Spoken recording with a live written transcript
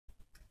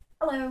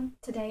Hello,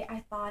 today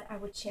I thought I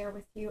would share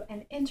with you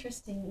an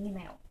interesting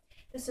email.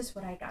 This is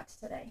what I got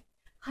today.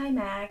 Hi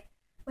Mag,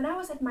 when I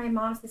was at my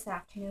mom's this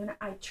afternoon,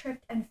 I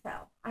tripped and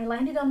fell. I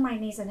landed on my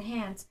knees and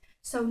hands,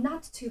 so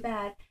not too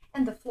bad,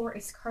 and the floor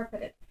is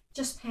carpeted.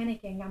 Just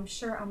panicking, I'm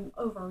sure I'm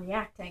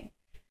overreacting.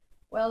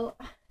 Well,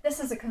 this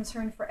is a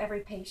concern for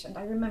every patient.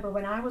 I remember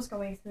when I was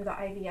going through the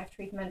IVF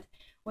treatment,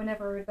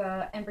 whenever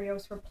the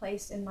embryos were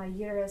placed in my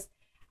uterus,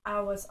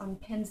 I was on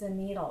pins and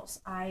needles.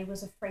 I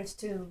was afraid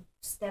to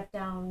step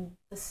down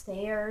the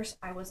stairs.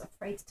 I was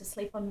afraid to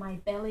sleep on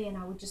my belly, and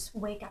I would just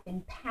wake up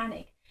in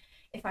panic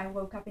if I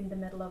woke up in the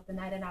middle of the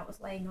night and I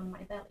was laying on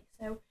my belly.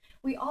 So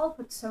we all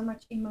put so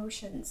much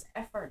emotions,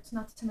 efforts,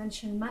 not to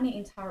mention money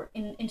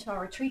into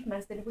our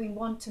treatments that we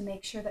want to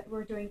make sure that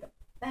we're doing the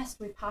best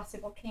we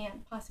possibly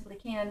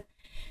can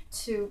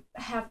to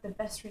have the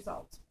best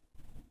results.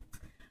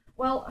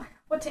 Well,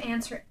 what to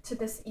answer to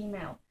this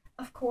email?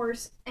 Of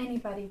course,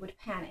 anybody would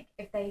panic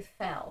if they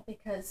fell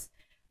because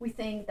we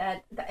think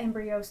that the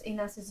embryos in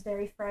us is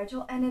very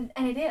fragile, and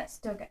it is,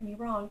 don't get me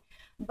wrong,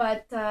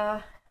 but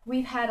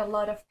we've had a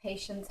lot of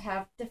patients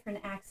have different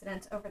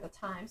accidents over the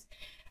times.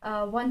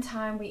 One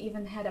time we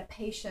even had a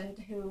patient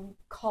who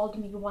called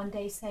me one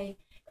day saying,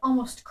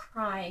 almost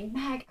crying,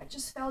 Mag, I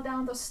just fell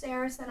down the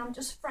stairs and I'm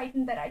just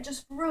frightened that I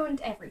just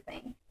ruined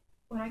everything.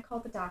 When I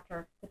called the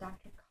doctor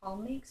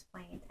calmly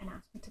explained and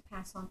asked me to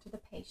pass on to the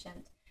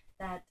patient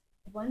that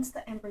once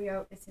the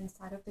embryo is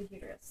inside of the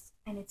uterus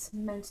and it's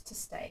meant to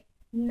stay,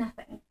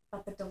 nothing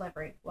but the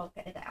delivery will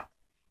get it out.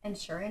 And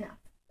sure enough,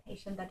 the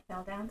patient that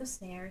fell down the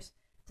stairs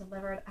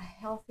delivered a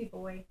healthy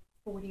boy,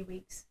 40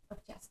 weeks of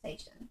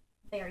gestation,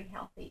 very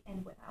healthy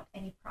and without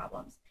any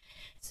problems.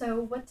 So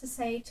what to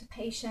say to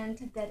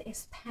patient that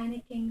is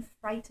panicking,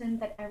 frightened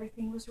that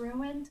everything was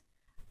ruined?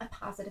 A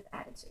positive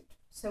attitude.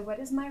 So what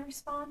is my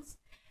response?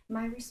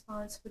 My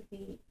response would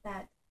be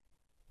that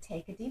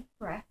take a deep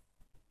breath,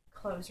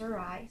 close your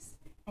eyes,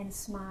 and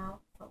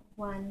smile for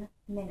 1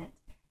 minute.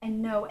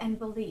 And know and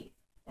believe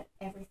that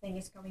everything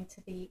is going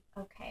to be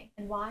okay.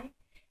 And why?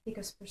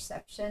 Because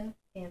perception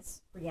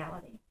is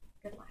reality.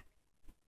 Good luck.